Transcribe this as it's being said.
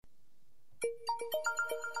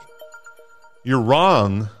You're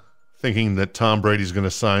wrong thinking that Tom Brady's going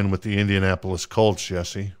to sign with the Indianapolis Colts,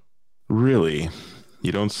 Jesse. Really?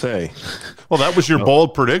 You don't say. Well, that was your Oh,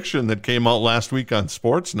 bold prediction that came out last week on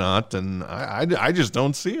Sportsnot, and I just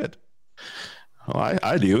don't see it. well,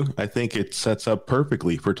 I do. I think it sets up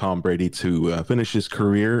perfectly for Tom Brady to finish his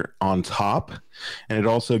career on top. And it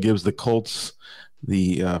also gives the Colts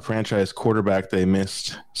the franchise quarterback they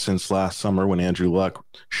missed since last summer when Andrew Luck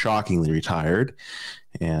shockingly retired.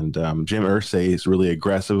 And Jim Irsay is really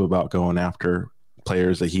aggressive about going after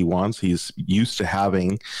players that he wants. He's used to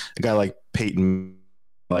having a guy like Peyton,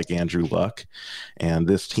 like Andrew Luck, and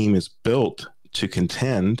this team is built to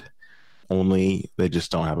contend. Only they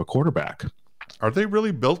just don't have a quarterback. Are they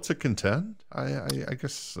really built to contend? I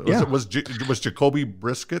guess Yeah, was Jacoby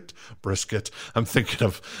brisket. I'm thinking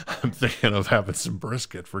of having some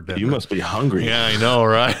brisket for dinner. you must be hungry. Yeah, I know,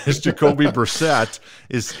 right? Is Jacoby Brissett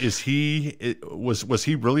was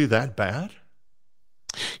he really that bad?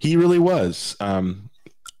 He really was.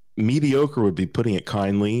 Mediocre would be putting it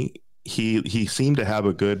kindly. He seemed to have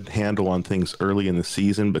a good handle on things early in the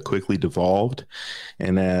season, but quickly devolved,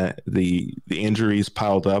 and the injuries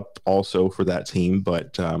piled up also for that team.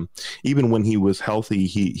 But even when he was healthy,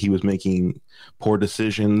 he was making poor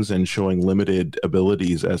decisions and showing limited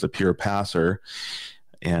abilities as a pure passer.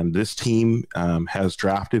 And this team has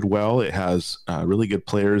drafted well. It has really good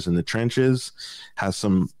players in the trenches, has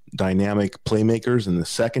some dynamic playmakers in the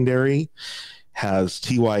secondary, has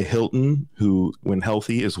T.Y. Hilton, who, when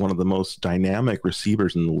healthy, is one of the most dynamic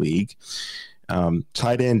receivers in the league.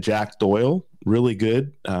 Tight end Jack Doyle, really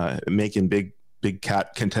good, making big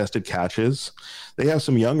contested catches. They have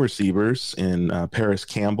some young receivers in Paris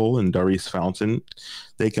Campbell and Darius Fountain.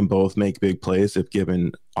 They can both make big plays if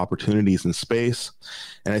given opportunities and space.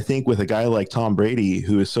 And I think with a guy like Tom Brady,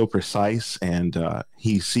 who is so precise and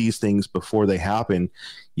he sees things before they happen,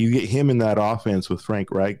 you get him in that offense with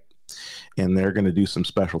Frank Reich, and they're going to do some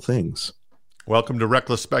special things. Welcome to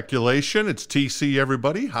Reckless Speculation. It's TC,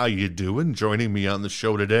 everybody. How you doing? Joining me on the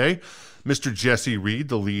show today, Mr. Jesse Reed,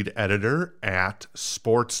 the lead editor at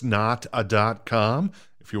sportsnot.com.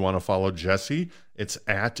 If you want to follow Jesse, it's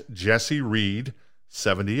at Jesse Reed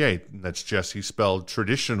 78. That's Jesse spelled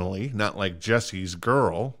traditionally, not like Jesse's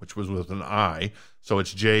girl, which was with an I. So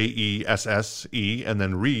it's Jesse and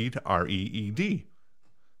then Reed, Reed.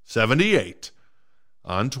 78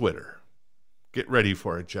 on Twitter. Get ready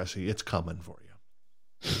for it, Jesse. It's coming for you.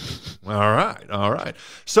 All right.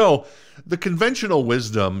 So the conventional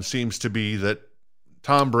wisdom seems to be that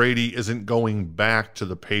Tom Brady isn't going back to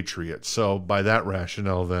the Patriots. So by that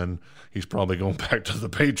rationale, then he's probably going back to the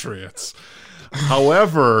Patriots.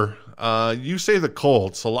 However, you say the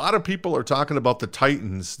Colts. A lot of people are talking about the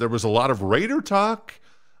Titans. There was a lot of Raider talk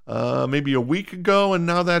maybe a week ago, and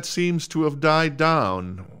now that seems to have died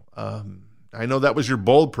down. I know that was your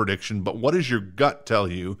bold prediction, but what does your gut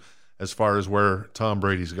tell you as far as where Tom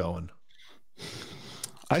Brady's going?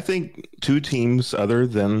 I think two teams other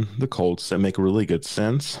than the Colts that make really good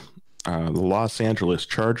sense. The Los Angeles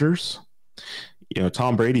Chargers.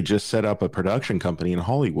 Tom Brady just set up a production company in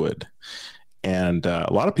Hollywood. And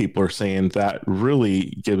a lot of people are saying that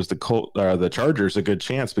really gives the Chargers a good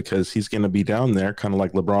chance because he's going to be down there, kind of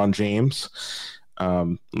like LeBron James.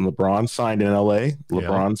 LeBron signed in LA.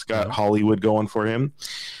 LeBron's got Hollywood going for him.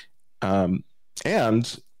 And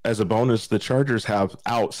as a bonus, the Chargers have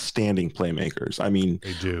outstanding playmakers. I mean,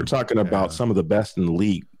 they do. We're talking about some of the best in the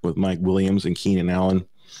league with Mike Williams and Keenan Allen.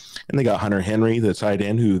 And they got Hunter Henry, the tight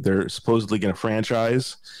end, who they're supposedly going to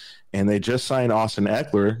franchise. And they just signed Austin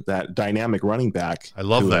Eckler, that dynamic running back. I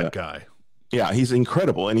love that guy. Yeah, he's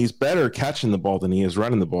incredible, and he's better catching the ball than he is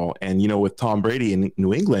running the ball. And, with Tom Brady in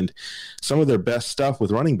New England, some of their best stuff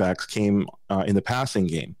with running backs came in the passing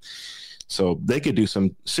game. So they could do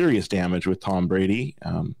some serious damage with Tom Brady.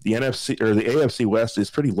 The NFC or the AFC West is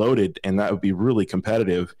pretty loaded, and that would be really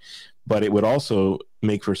competitive. But it would also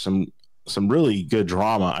make for some really good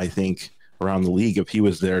drama, I think, around the league if he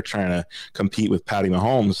was there trying to compete with Patty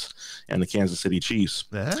Mahomes and the Kansas City Chiefs.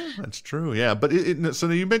 Yeah, that's true. Yeah, but so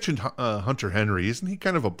you mentioned Hunter Henry. Isn't he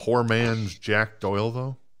kind of a poor man's Jack Doyle,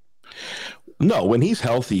 though? No, when he's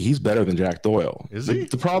healthy, he's better than Jack Doyle. Is he?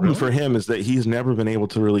 The problem for him is that he's never been able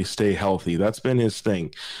to really stay healthy. That's been his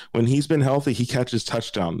thing. When he's been healthy, he catches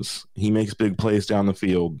touchdowns. He makes big plays down the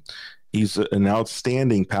field. He's an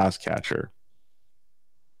outstanding pass catcher.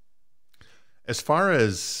 As far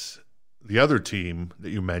as the other team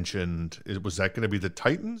that you mentioned, was that going to be the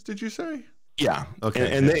Titans, did you say? Yeah.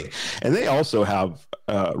 Okay. And they also have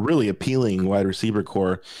a really appealing wide receiver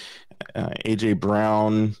core. AJ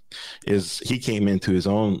Brown he came into his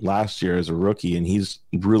own last year as a rookie, and he's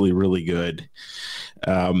really, really good.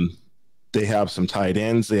 They have some tight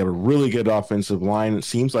ends. They have a really good offensive line. It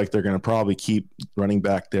seems like they're going to probably keep running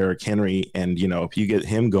back Derrick Henry. And, if you get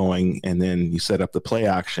him going and then you set up the play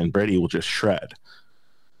action, Brady will just shred.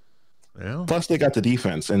 Yeah. Plus, they got the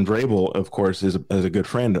defense. And Vrabel, of course, is a good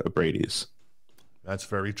friend of Brady's. That's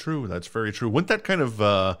very true. That's very true. Wouldn't that kind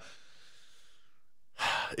of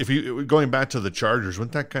if you going back to the Chargers,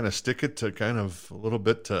 wouldn't that kind of stick it to kind of a little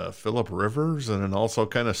bit to Phillip Rivers, and then also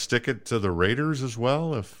kind of stick it to the Raiders as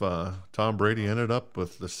well? If Tom Brady ended up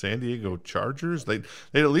with the San Diego Chargers, they'd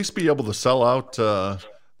at least be able to sell out the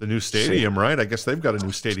new stadium, right? I guess they've got a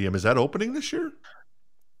new stadium. Is that opening this year?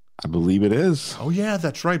 I believe it is. Oh yeah,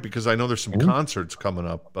 that's right. Because I know there's some concerts coming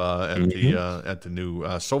up at the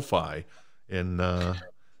new SoFi in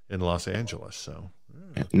Los Angeles. So.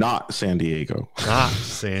 Not San Diego. Not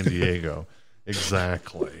San Diego.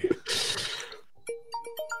 Exactly.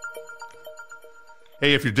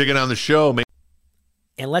 Hey, if you're digging on the show,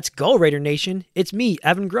 and let's go, Raider Nation. It's me,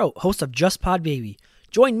 Evan Grote, host of Just Pod Baby.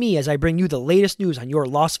 Join me as I bring you the latest news on your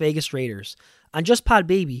Las Vegas Raiders. On Just Pod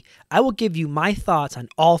Baby, I will give you my thoughts on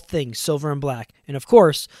all things silver and black. And of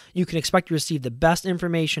course, you can expect to receive the best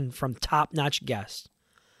information from top-notch guests.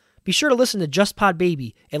 Be sure to listen to Just Pod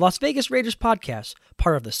Baby, a Las Vegas Raiders podcast,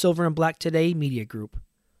 part of the Silver and Black Today media group.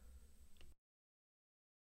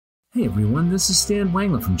 Hey everyone, this is Stan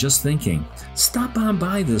Wangler from Just Thinking. Stop on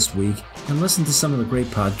by this week and listen to some of the great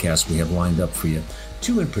podcasts we have lined up for you.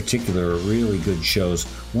 Two in particular are really good shows.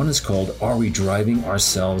 One is called Are We Driving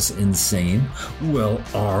Ourselves Insane? Well,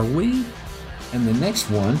 are we? And the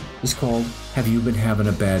next one is called Have You Been Having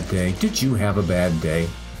a Bad Day? Did you have a bad day?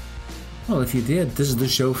 Well, if you did, this is the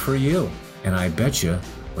show for you. And I bet you,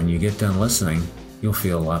 when you get done listening, you'll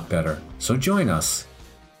feel a lot better. So join us.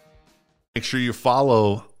 make sure you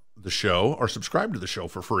follow the show or subscribe to the show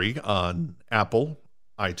for free on Apple,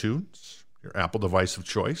 iTunes, your Apple device of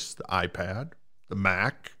choice, the iPad, the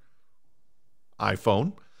Mac,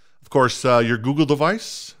 iPhone. Of course, your Google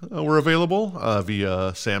device, we're available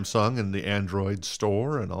via Samsung and the Android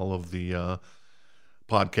store and all of the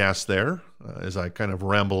podcasts there as I kind of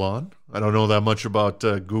ramble on. I don't know that much about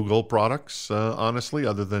Google products, honestly,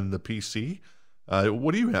 other than the PC.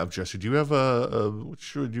 What do you have, Jesse? Do you have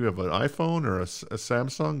do you have an iPhone or a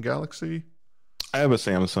Samsung Galaxy? I have a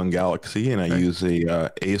Samsung Galaxy, and I use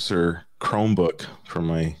a Acer Chromebook for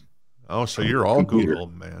my. Oh, so you're all computer. Google,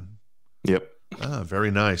 man. Yep.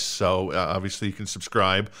 Very nice. So obviously you can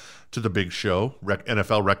subscribe to the big show,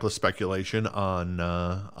 NFL Reckless Speculation on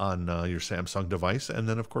your Samsung device, and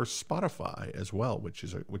then of course Spotify as well, which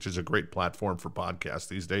is a great platform for podcasts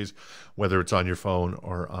these days, whether it's on your phone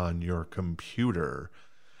or on your computer.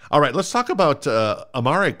 All right, let's talk about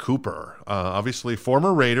Amari Cooper. Obviously,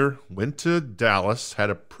 former Raider, went to Dallas, had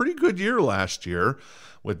a pretty good year last year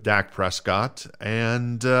with Dak Prescott,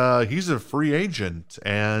 and he's a free agent,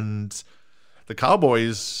 and the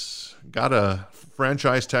Cowboys got to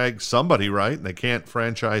franchise tag somebody, right? And they can't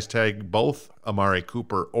franchise tag both Amari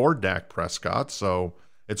Cooper or Dak Prescott, so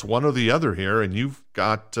it's one or the other here. And you've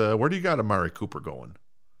got where do you got Amari Cooper going?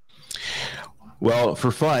 Well,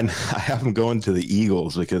 for fun, I have him going to the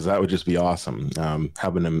Eagles because that would just be awesome.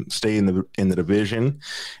 Having him stay in the division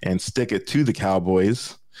and stick it to the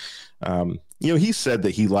Cowboys. He said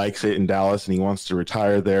that he likes it in Dallas and he wants to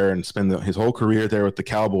retire there and spend his whole career there with the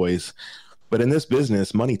Cowboys. But in this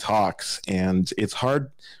business, money talks, and it's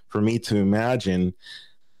hard for me to imagine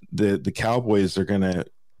the Cowboys are going to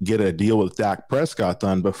get a deal with Dak Prescott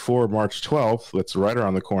done before March 12th. That's right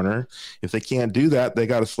around the corner. If they can't do that, they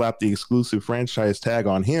got to slap the exclusive franchise tag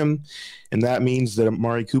on him, and that means that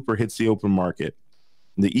Amari Cooper hits the open market.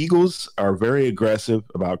 The Eagles are very aggressive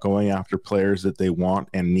about going after players that they want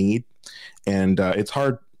and need, and it's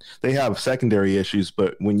hard. They have secondary issues,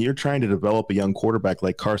 but when you're trying to develop a young quarterback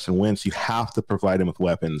like Carson Wentz, you have to provide him with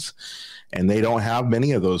weapons. And they don't have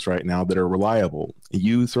many of those right now that are reliable.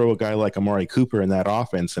 You throw a guy like Amari Cooper in that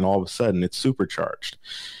offense, and all of a sudden it's supercharged.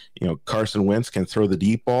 Carson Wentz can throw the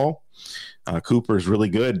deep ball. Cooper is really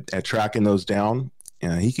good at tracking those down.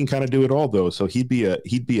 He can kind of do it all, though. So he'd be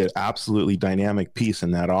an absolutely dynamic piece in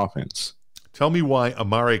that offense. Tell me why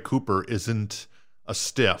Amari Cooper isn't a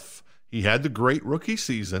stiff. He had the great rookie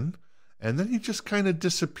season, and then he just kind of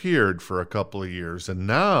disappeared for a couple of years. And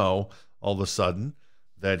now, all of a sudden,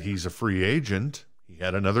 that he's a free agent, he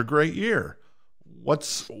had another great year.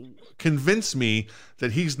 What's convinced me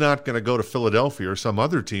that he's not going to go to Philadelphia or some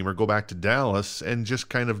other team or go back to Dallas and just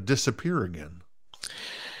kind of disappear again?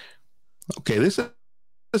 Okay, this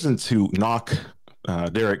isn't to knock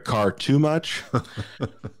Derek Carr too much,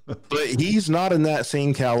 but he's not in that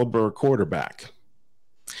same caliber quarterback.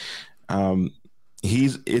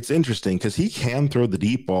 It's interesting because he can throw the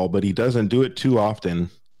deep ball, but he doesn't do it too often.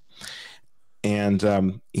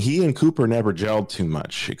 And he and Cooper never gelled too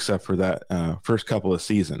much, except for that first couple of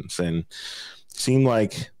seasons, and seemed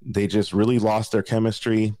like they just really lost their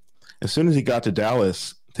chemistry. As soon as he got to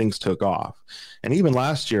Dallas, things took off. And even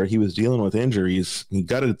last year, he was dealing with injuries. He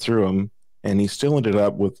gutted through them, and he still ended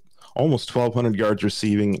up with almost 1,200 yards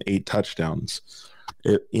receiving, 8 touchdowns.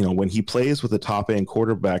 When he plays with a top-end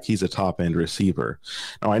quarterback, he's a top-end receiver.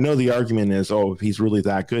 Now, I know the argument is, if he's really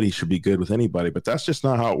that good, he should be good with anybody, but that's just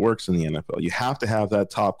not how it works in the NFL. You have to have that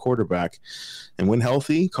top quarterback. And when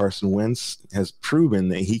healthy, Carson Wentz has proven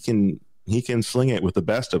that he can sling it with the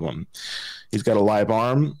best of them. He's got a live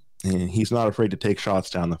arm, and he's not afraid to take shots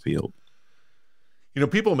down the field.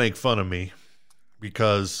 People make fun of me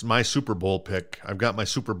because my Super Bowl pick, I've got my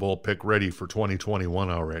Super Bowl pick ready for 2021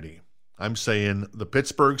 already. I'm saying the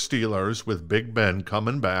Pittsburgh Steelers with Big Ben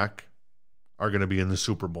coming back are going to be in the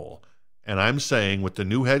Super Bowl. And I'm saying with the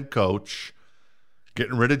new head coach,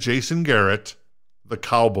 getting rid of Jason Garrett, the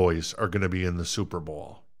Cowboys are going to be in the Super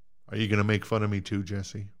Bowl. Are you going to make fun of me too,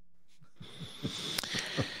 Jesse?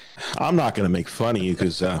 I'm not going to make fun of you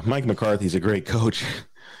because Mike McCarthy's a great coach.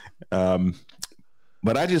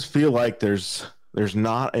 But I just feel like there's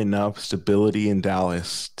not enough stability in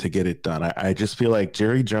Dallas to get it done. I just feel like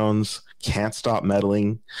Jerry Jones can't stop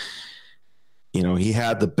meddling. He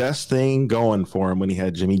had the best thing going for him when he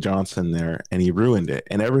had Jimmy Johnson there, and he ruined it.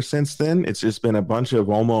 And ever since then, it's just been a bunch of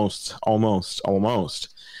almost.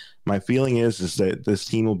 My feeling is that this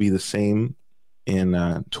team will be the same in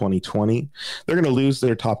 2020. They're going to lose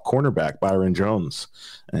their top cornerback, Byron Jones,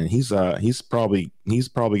 and he's probably going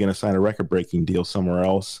to sign a record-breaking deal somewhere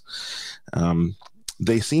else.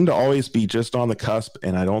 They seem to always be just on the cusp,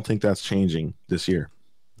 and I don't think that's changing this year.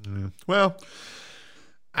 Well,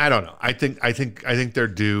 I don't know. I think they're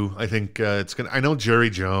due. I think it's gonna. I know Jerry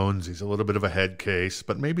Jones. He's a little bit of a head case,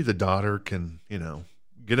 but maybe the daughter can,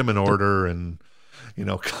 get him in order and,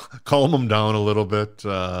 calm him down a little bit.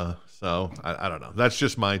 So I don't know. That's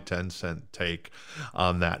just my 10-cent take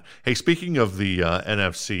on that. Hey, speaking of the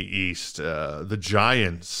NFC East, the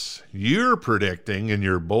Giants, you're predicting in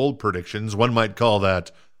your bold predictions, one might call that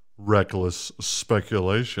reckless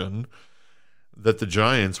speculation, that the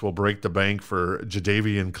Giants will break the bank for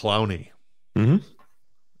Jadeveon Clowney. Mm-hmm.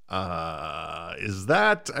 Is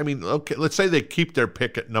that, okay, let's say they keep their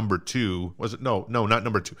pick at number 2. Was it? No, not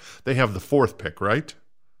number 2. They have the 4th pick, right?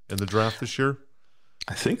 In the draft this year?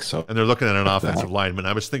 I think so. And they're looking at an offensive lineman.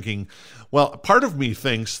 I was thinking, well, part of me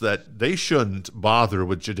thinks that they shouldn't bother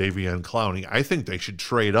with Jadeveon Clowney. I think they should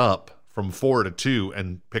trade up from 4 to 2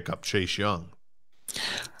 and pick up Chase Young.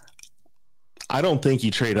 I don't think you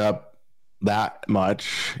trade up that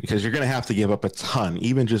much because you're going to have to give up a ton,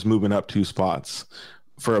 even just moving up 2 spots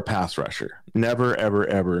for a pass rusher. Never, ever,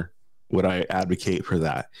 ever would I advocate for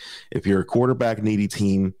that. If you're a quarterback needy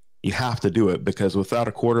team, you have to do it because without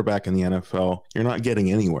a quarterback in the NFL, you're not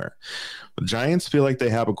getting anywhere. The Giants feel like they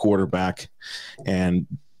have a quarterback, and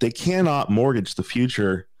they cannot mortgage the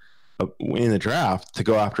future in the draft to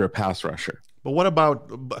go after a pass rusher. But what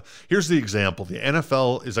about – here's the example. The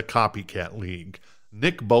NFL is a copycat league.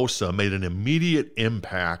 Nick Bosa made an immediate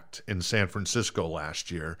impact in San Francisco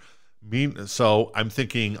last year. So I'm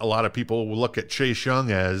thinking a lot of people will look at Chase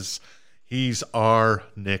Young as he's our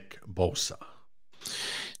Nick Bosa.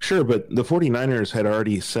 Sure, but the 49ers had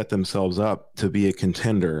already set themselves up to be a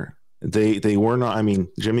contender. They were not.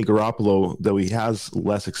 Jimmy Garoppolo, though he has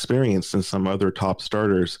less experience than some other top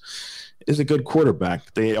starters, is a good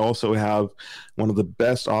quarterback. They also have one of the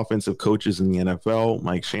best offensive coaches in the NFL,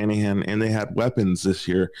 Mike Shanahan, and they had weapons this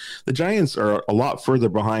year. The Giants are a lot further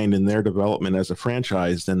behind in their development as a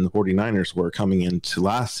franchise than the 49ers were coming into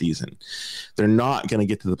last season. They're not going to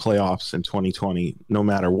get to the playoffs in 2020 no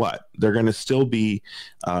matter what. They're going to still be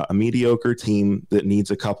a mediocre team that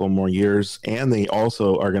needs a couple more years, and they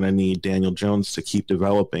also are going to need Daniel Jones to keep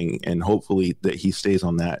developing, and hopefully that he stays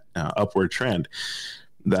on that upward trend.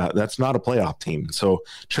 That's not a playoff team. So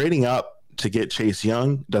trading up to get Chase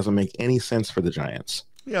Young doesn't make any sense for the Giants.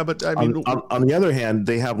 Yeah, but on the other hand,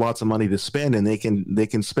 they have lots of money to spend, and they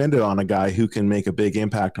can spend it on a guy who can make a big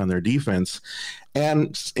impact on their defense,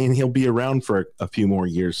 and he'll be around for a few more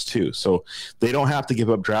years too. So they don't have to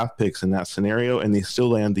give up draft picks in that scenario, and they still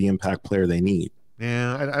land the impact player they need.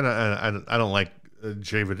 Yeah, I don't like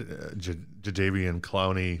Jadeveon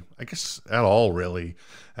Clowney, I guess, at all, really.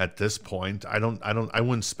 At this point, I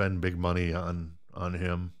wouldn't spend big money on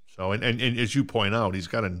him. So, and as you point out, he's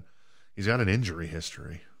got an injury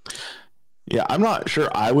history. Yeah, I'm not sure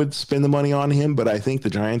I would spend the money on him, but I think the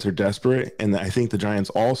Giants are desperate, and I think the Giants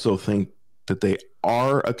also think that they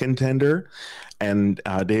are a contender, and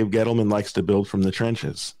Dave Gettleman likes to build from the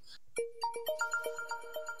trenches.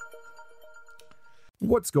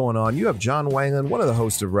 What's going on? You have John Wangland, one of the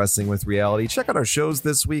hosts of Wrestling with Reality. Check out our shows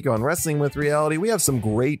this week on Wrestling with Reality. We have some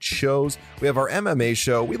great shows. We have our MMA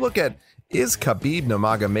show. We look at, is Khabib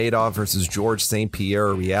Nurmagomedov versus George St. Pierre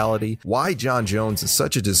a reality? Why John Jones is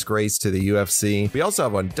such a disgrace to the UFC? We also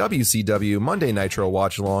have on WCW Monday Nitro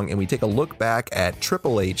Watch Along, and we take a look back at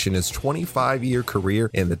Triple H in his 25-year career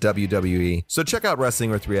in the WWE. So check out Wrestling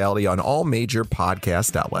with Reality on all major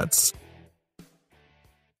podcast outlets.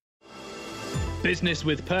 Business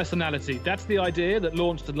with personality. That's the idea that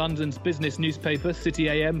launched London's business newspaper, City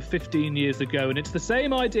AM, 15 years ago. And it's the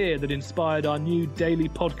same idea that inspired our new daily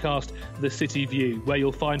podcast, The City View, where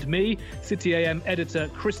you'll find me, City AM editor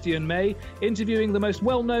Christian May, interviewing the most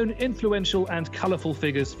well-known, influential and colourful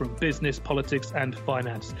figures from business, politics and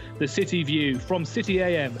finance. The City View from City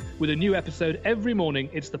AM, with a new episode every morning.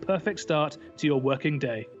 It's the perfect start to your working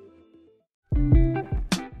day.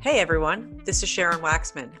 Hey everyone, this is Sharon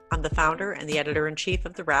Waxman. I'm the founder and the editor-in-chief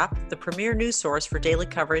of The Wrap, the premier news source for daily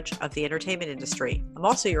coverage of the entertainment industry. I'm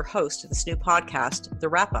also your host of this new podcast, The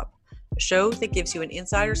Wrap Up, a show that gives you an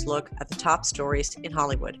insider's look at the top stories in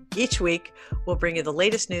Hollywood. Each week, we'll bring you the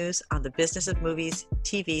latest news on the business of movies,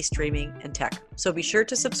 TV, streaming, and tech. So be sure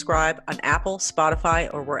to subscribe on Apple,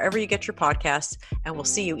 Spotify, or wherever you get your podcasts, and we'll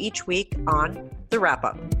see you each week on The Wrap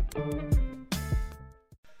Up.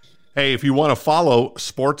 Hey, if you want to follow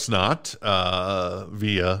Sportsnot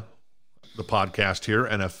via the podcast here,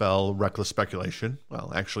 NFL Reckless Speculation.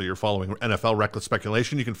 Well, actually, you're following NFL Reckless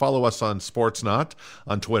Speculation. You can follow us on Sportsnot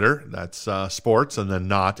on Twitter. That's sports and then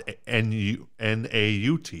not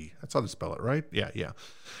N-A-U-T. That's how to spell it, right? Yeah.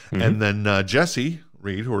 Mm-hmm. And then Jesse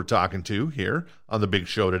Reed, who we're talking to here on the big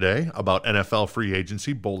show today about NFL free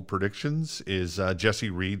agency, bold predictions, is Jesse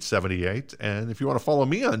Reed 78. And if you want to follow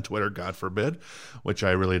me on Twitter, God forbid, which I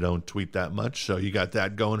really don't tweet that much, so you got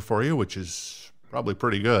that going for you, which is probably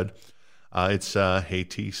pretty good. It's Hey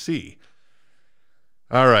TC.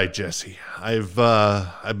 All right, Jesse. I've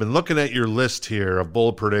been looking at your list here of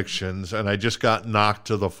bold predictions, and I just got knocked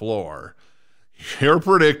to the floor. You're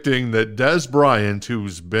predicting that Des Bryant,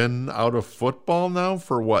 who's been out of football now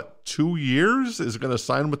for 2 years, is going to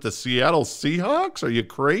sign with the Seattle Seahawks? Are you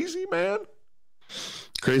crazy, man?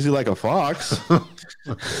 Crazy like a fox.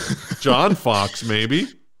 John Fox, maybe.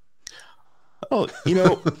 Oh,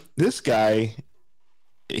 this guy,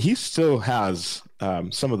 he still has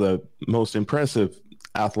some of the most impressive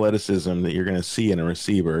athleticism that you're going to see in a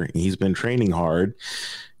receiver. He's been training hard.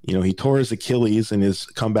 He tore his Achilles in his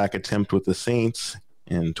comeback attempt with the Saints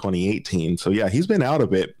in 2018. So, yeah, he's been out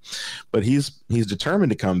of it, but he's determined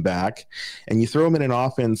to come back. And you throw him in an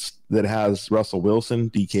offense that has Russell Wilson,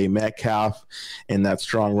 DK Metcalf, and that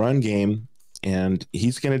strong run game, and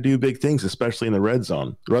he's going to do big things, especially in the red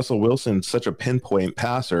zone. Russell Wilson's such a pinpoint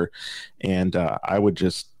passer, and I'm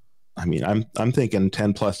thinking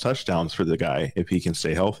 10-plus touchdowns for the guy if he can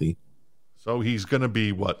stay healthy. So he's going to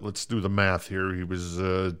be what? Let's do the math here. He was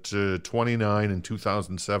 29 in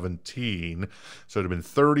 2017. So it'd have been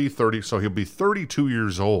 30. So he'll be 32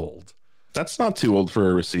 years old. That's not too old for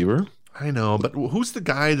a receiver. I know, but who's the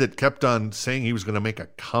guy that kept on saying he was going to make a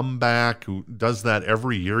comeback, who does that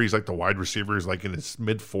every year? He's like the wide receiver. He's like in his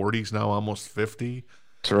mid-40s now, almost 50.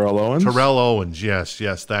 Terrell Owens? Terrell Owens, yes,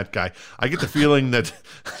 that guy. I get the feeling that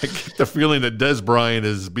Des Bryant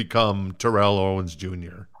has become Terrell Owens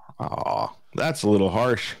Jr. Oh, that's a little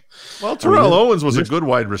harsh. Well, Terrell Owens was a good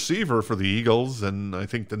wide receiver for the Eagles and I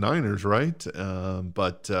think the Niners, right? And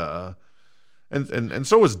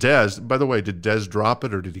so was Dez. By the way, did Dez drop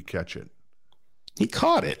it or did he catch it? He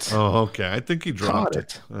caught it. Oh, okay. I think he dropped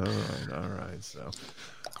it. All right. So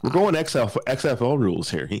we're going XFL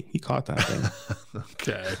rules here. He caught that thing.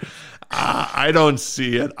 Okay. I don't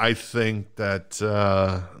see it. I think that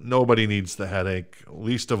nobody needs the headache,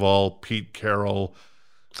 least of all Pete Carroll.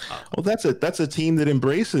 Well, that's a team that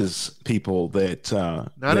embraces people that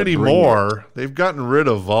not anymore. They've gotten rid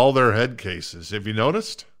of all their head cases. Have you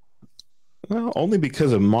noticed? Well, only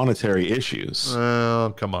because of monetary issues.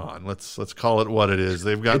 Well, come on. Let's call it what it is.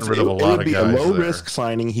 They've gotten rid of a lot of guys. It would be a low risk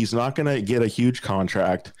signing. He's not going to get a huge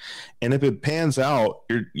contract, and if it pans out,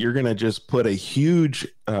 you're going to just put a huge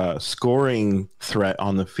scoring threat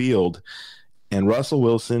on the field. And Russell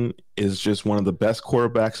Wilson is just one of the best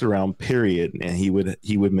quarterbacks around, period. And he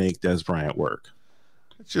would make Des Bryant work.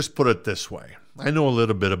 Let's just put it this way. I know a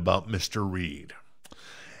little bit about Mr. Reed.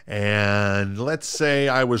 And let's say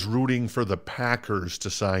I was rooting for the Packers to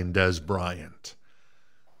sign Des Bryant.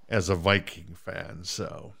 as a Viking fan.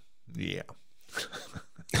 So, yeah.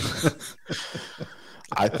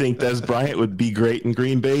 I think Des Bryant would be great in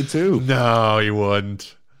Green Bay too. No, he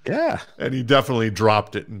wouldn't. Yeah. And he definitely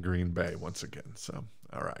dropped it in Green Bay once again. So,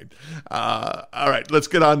 all right. All right, let's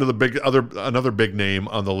get on to another big name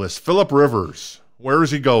on the list. Phillip Rivers. Where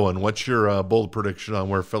is he going? What's your bold prediction on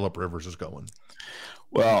where Phillip Rivers is going?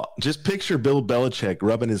 Well, just picture Bill Belichick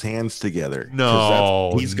rubbing his hands together.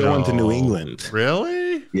 No, he's going to New England.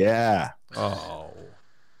 Really? Yeah. Oh.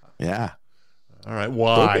 Yeah. All right.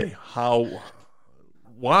 Why? Okay. How?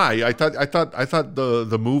 Why? I thought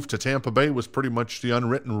the move to Tampa Bay was pretty much the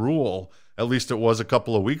unwritten rule. At least it was a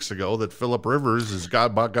couple of weeks ago that Phillip Rivers has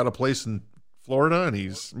got a place in Florida and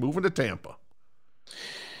he's moving to Tampa.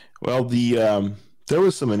 Well, there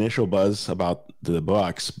was some initial buzz about the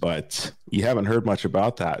Bucks, but you haven't heard much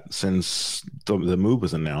about that since the move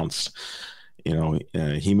was announced.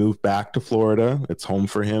 He moved back to Florida. It's home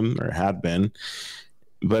for him, or had been,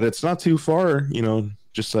 but it's not too far.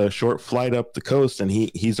 Just a short flight up the coast, and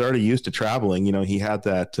he's already used to traveling. He had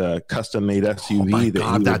that custom-made SUV. Oh my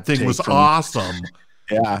God, that thing was awesome.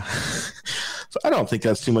 Yeah. So I don't think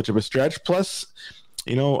that's too much of a stretch. Plus,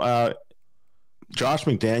 Josh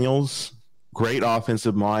McDaniels, great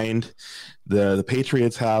offensive mind. The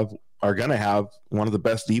Patriots are going to have one of the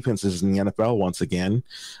best defenses in the NFL once again.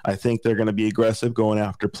 I think they're going to be aggressive going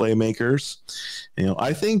after playmakers.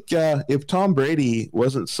 I think if Tom Brady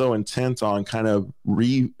wasn't so intent on kind of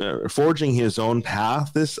forging his own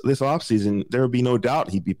path this offseason, there would be no doubt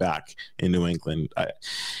he'd be back in New England.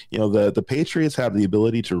 The Patriots have the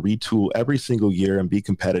ability to retool every single year and be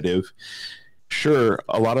competitive. Sure,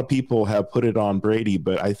 a lot of people have put it on Brady,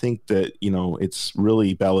 but I think that, it's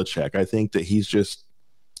really Belichick. I think that he's just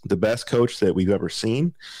the best coach that we've ever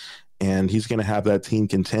seen, and he's going to have that team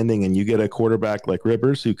contending. And you get a quarterback like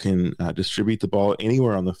Rivers who can distribute the ball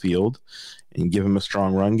anywhere on the field and give him a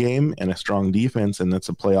strong run game and a strong defense, and that's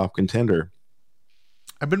a playoff contender.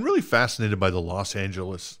 I've been really fascinated by the Los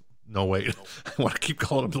Angeles. No, wait. I want to keep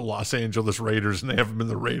calling them the Los Angeles Raiders, and they haven't been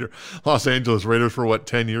the Los Angeles Raiders for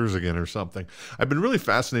 10 years again or something. I've been really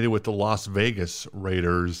fascinated with the Las Vegas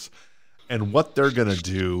Raiders and what they're going to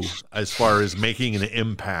do as far as making an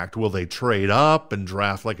impact. Will they trade up and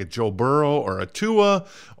draft like a Joe Burrow or a Tua,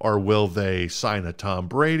 or will they sign a Tom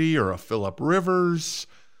Brady or a Phillip Rivers?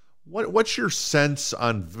 What's your sense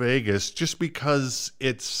on Vegas? Just because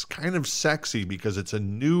it's kind of sexy, because it's a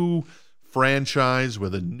new franchise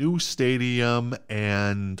with a new stadium,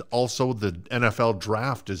 and also the NFL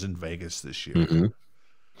draft is in Vegas this year. Mm-hmm.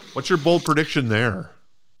 What's your bold prediction there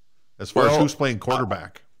as far as who's playing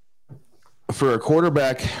quarterback? For a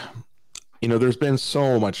quarterback, there's been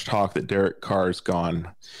so much talk that Derek Carr's gone,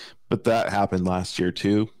 but that happened last year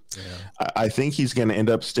too. Yeah. I think he's going to end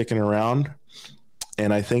up sticking around,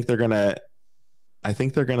 and I think they're going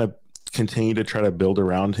to continue to try to build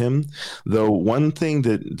around him. Though one thing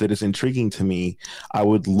that is intriguing to me, I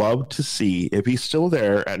would love to see, if he's still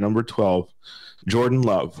there at number 12, Jordan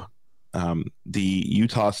Love, the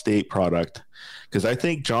Utah State product, because I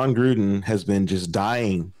think John Gruden has been just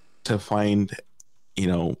dying to find,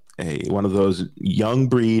 one of those young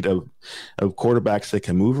breed of quarterbacks that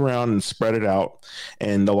can move around and spread it out.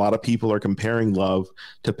 And a lot of people are comparing Love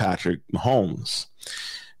to Patrick Mahomes,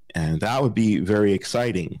 and that would be very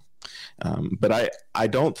exciting. But I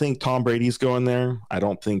don't think Tom Brady's going there. I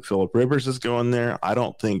don't think Phillip Rivers is going there. I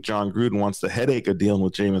don't think John Gruden wants the headache of dealing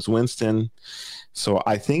with Jameis Winston. So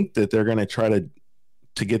I think that they're going to try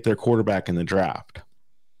to get their quarterback in the draft.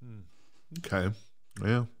 Okay.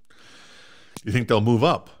 Yeah. You think they'll move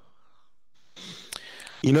up?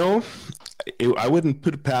 I wouldn't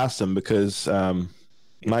put it past them, because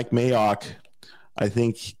Mike Mayock, I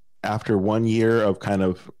think after 1 year of kind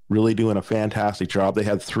of really doing a fantastic job, they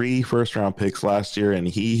had 3 first-round picks last year, and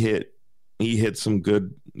he hit some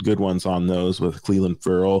good ones on those with Cleveland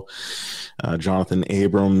Ferrell, Jonathan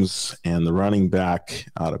Abrams, and the running back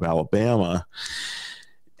out of Alabama.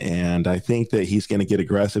 And I think that he's going to get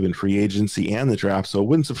aggressive in free agency and the draft. So it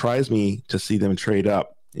wouldn't surprise me to see them trade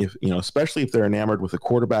up, especially if they're enamored with a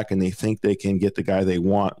quarterback and they think they can get the guy they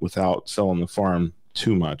want without selling the farm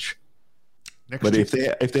too much.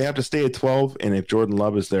 If they have to stay at 12, and if Jordan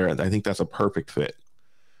Love is there, I think that's a perfect fit.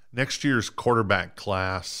 Next year's quarterback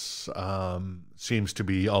class seems to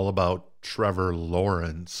be all about Trevor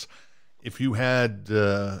Lawrence. If you had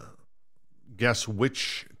guess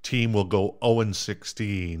which team will go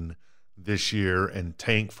 0-16 this year and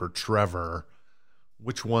tank for Trevor,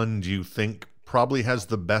 which one do you think probably has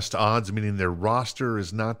the best odds, meaning their roster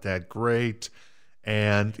is not that great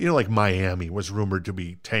And, like Miami was rumored to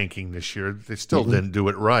be tanking this year. They still didn't do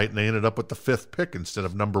it right, and they ended up with the 5th pick instead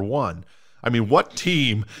of number 1. I mean, what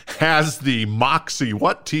team has the moxie?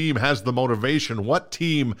 What team has the motivation? What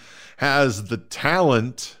team has the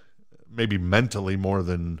talent, maybe mentally more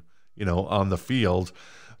than, on the field,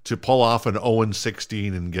 to pull off an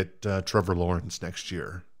 0-16 and get Trevor Lawrence next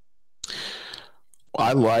year?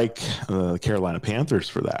 I like the Carolina Panthers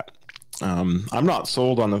for that. I'm not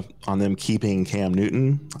sold on them keeping Cam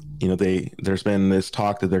Newton. There's been this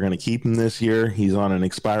talk that they're going to keep him this year. He's on an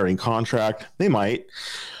expiring contract. They might.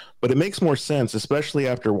 But it makes more sense, especially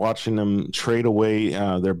after watching them trade away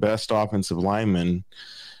their best offensive lineman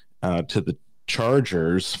to the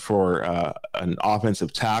Chargers for an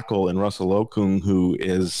offensive tackle in Russell Okung,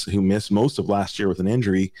 who missed most of last year with an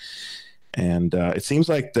injury. And it seems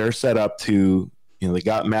like they're set up to, they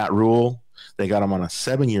got Matt Rule. They got him on a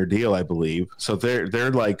 7-year deal, I believe. So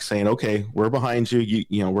they're like saying, okay, we're behind you.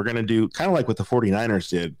 We're going to do kind of like what the 49ers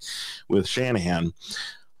did with Shanahan.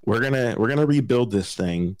 We're gonna rebuild this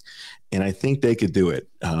thing, and I think they could do it.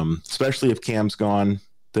 Especially if Cam's gone,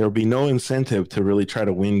 there'll be no incentive to really try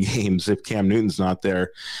to win games if Cam Newton's not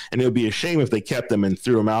there. And it would be a shame if they kept him and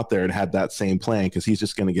threw him out there and had that same plan, because he's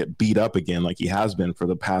just going to get beat up again like he has been for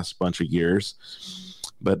the past bunch of years.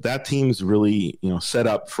 But that team's really set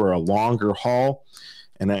up for a longer haul.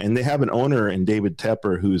 And they have an owner in David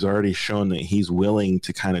Tepper who's already shown that he's willing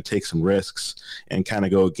to kind of take some risks and kind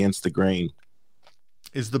of go against the grain.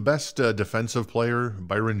 Is the best defensive player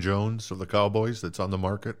Byron Jones of the Cowboys that's on the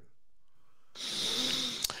market?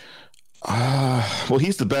 Well,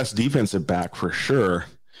 he's the best defensive back for sure.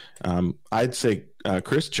 I'd say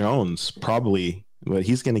Chris Jones probably, but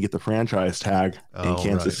he's going to get the franchise tag in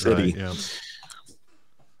Kansas City. Right,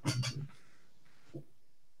 yeah.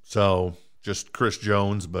 So just Chris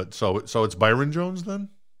Jones, but so it's Byron Jones then?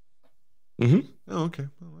 Mm-hmm. Oh, okay.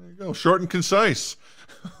 Well, there you go. Short and concise.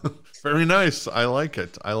 Very nice. I like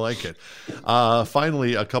it.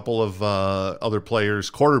 Finally, a couple of other players,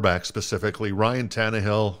 quarterbacks specifically, Ryan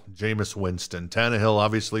Tannehill, Jameis Winston. Tannehill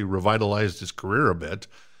obviously revitalized his career a bit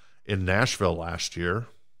in Nashville last year.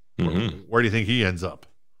 Mm-hmm. Where do you think he ends up?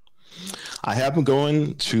 I have him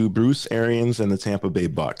going to Bruce Arians and the Tampa Bay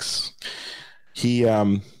Bucks. He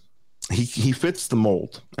fits the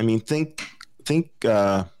mold. I mean, think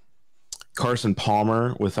Carson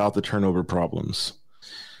Palmer without the turnover problems.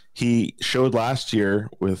 He showed last year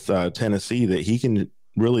with Tennessee that he can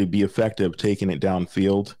really be effective taking it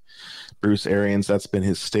downfield. Bruce Arians, that's been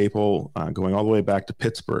his staple going all the way back to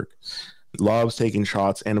Pittsburgh. Loves taking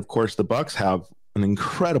shots. And, of course, the Bucs have an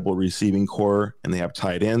incredible receiving core, and they have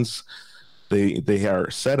tight ends. They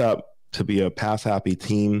are set up to be a pass-happy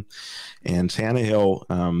team. And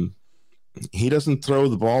Tannehill, he doesn't throw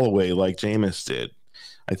the ball away like Jameis did.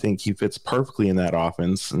 I think he fits perfectly in that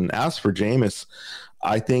offense. And as for Jameis,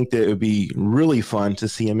 I think that it would be really fun to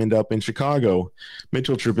see him end up in Chicago.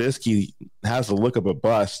 Mitchell Trubisky has the look of a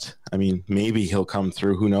bust. I mean, maybe he'll come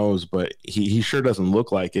through. Who knows? But he sure doesn't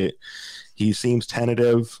look like it. He seems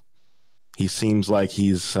tentative. He seems like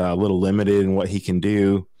he's a little limited in what he can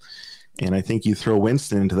do. And I think you throw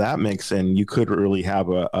Winston into that mix, and you could really have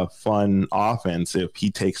a fun offense if he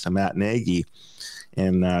takes to Matt Nagy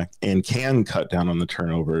and can cut down on the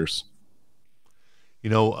turnovers.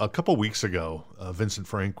 A couple weeks ago, Vincent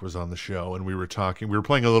Frank was on the show, and we were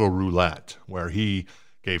playing a little roulette where he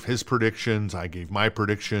gave his predictions. I gave my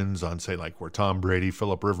predictions on, say, like where Tom Brady,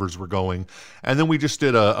 Phillip Rivers were going. And then we just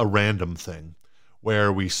did a random thing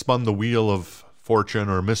where we spun the wheel of fortune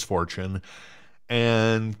or misfortune.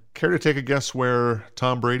 And care to take a guess where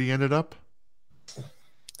Tom Brady ended up?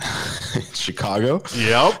 Chicago?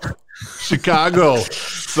 Yep. Chicago.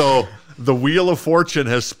 So the Wheel of Fortune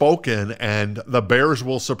has spoken, and the Bears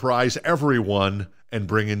will surprise everyone and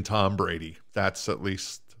bring in Tom Brady. That's at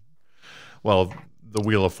least, the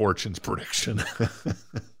Wheel of Fortune's prediction.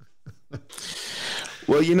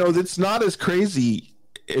 Well, it's not as crazy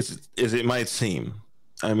as it might seem.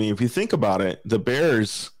 I mean, if you think about it, the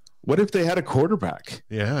Bears, what if they had a quarterback?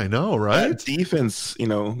 Yeah, I know, right? That defense,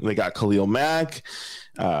 they got Khalil Mack.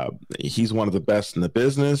 He's one of the best in the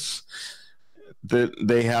business.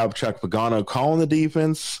 They have Chuck Pagano calling the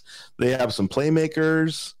defense. They have some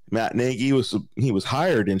playmakers. Matt Nagy was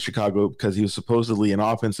hired in Chicago because he was supposedly an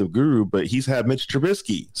offensive guru, but he's had Mitch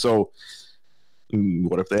Trubisky. So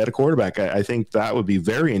what if they had a quarterback? I think that would be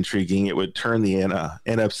very intriguing. It would turn the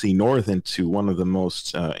NFC North into one of the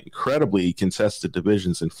most incredibly contested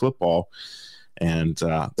divisions in football. And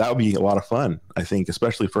that would be a lot of fun, I think,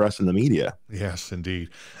 especially for us in the media. Yes, indeed.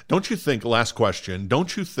 Don't you think, last question,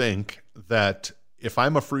 don't you think that if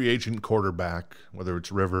I'm a free agent quarterback, whether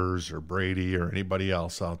it's Rivers or Brady or anybody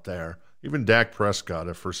else out there, even Dak Prescott,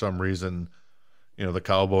 if for some reason, the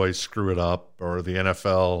Cowboys screw it up or the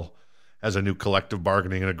NFL has a new collective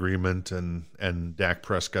bargaining agreement and Dak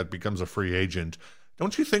Prescott becomes a free agent,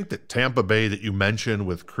 don't you think that Tampa Bay that you mentioned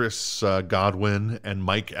with Chris Godwin and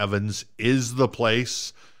Mike Evans is the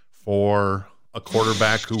place for a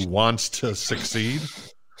quarterback who wants to succeed?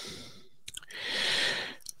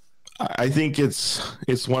 I think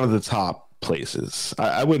it's one of the top places.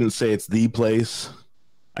 I wouldn't say it's the place.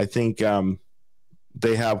 I think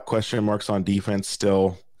they have question marks on defense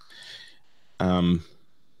still.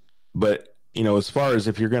 But, as far as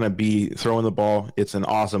if you're going to be throwing the ball, it's an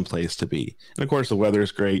awesome place to be. And, of course, the weather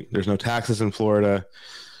is great. There's no taxes in Florida.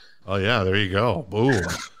 Oh, yeah, there you go. Boom.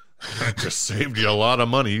 That just saved you a lot of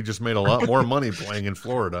money. You just made a lot more money playing in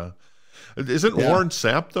Florida. Isn't Warren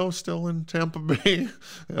Sapp, though, still in Tampa Bay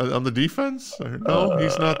on the defense? No,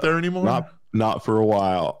 he's not there anymore? Not for a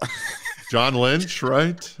while. John Lynch,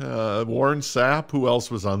 right? Warren Sapp. Who else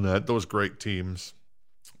was on those great teams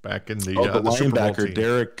back in the Super Bowl linebacker, team?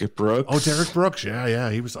 Derek Brooks. Oh, Derek Brooks. Yeah,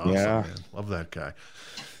 he was awesome, yeah. Man. Love that guy.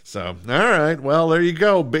 So, all right. Well, there you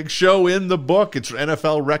go. Big show in the book. It's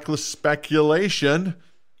NFL Reckless Speculation.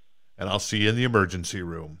 And I'll see you in the emergency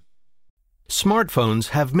room. Smartphones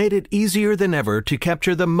have made it easier than ever to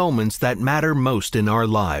capture the moments that matter most in our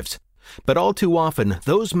lives. But all too often,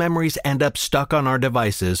 those memories end up stuck on our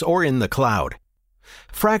devices or in the cloud.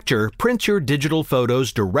 Fracture prints your digital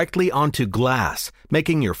photos directly onto glass,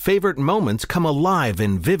 making your favorite moments come alive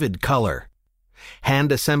in vivid color.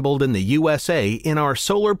 Hand-assembled in the USA in our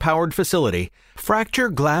solar-powered facility, Fracture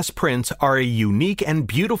glass prints are a unique and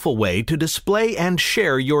beautiful way to display and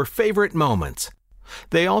share your favorite moments.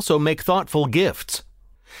 They also make thoughtful gifts.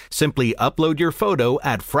 Simply upload your photo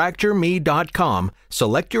at fractureme.com,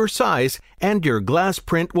 select your size, and your glass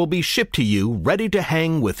print will be shipped to you ready to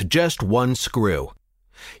hang with just one screw.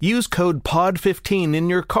 Use code POD15 in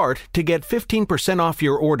your cart to get 15% off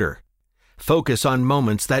your order. Focus on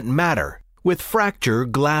moments that matter with Fracture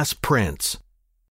glass prints.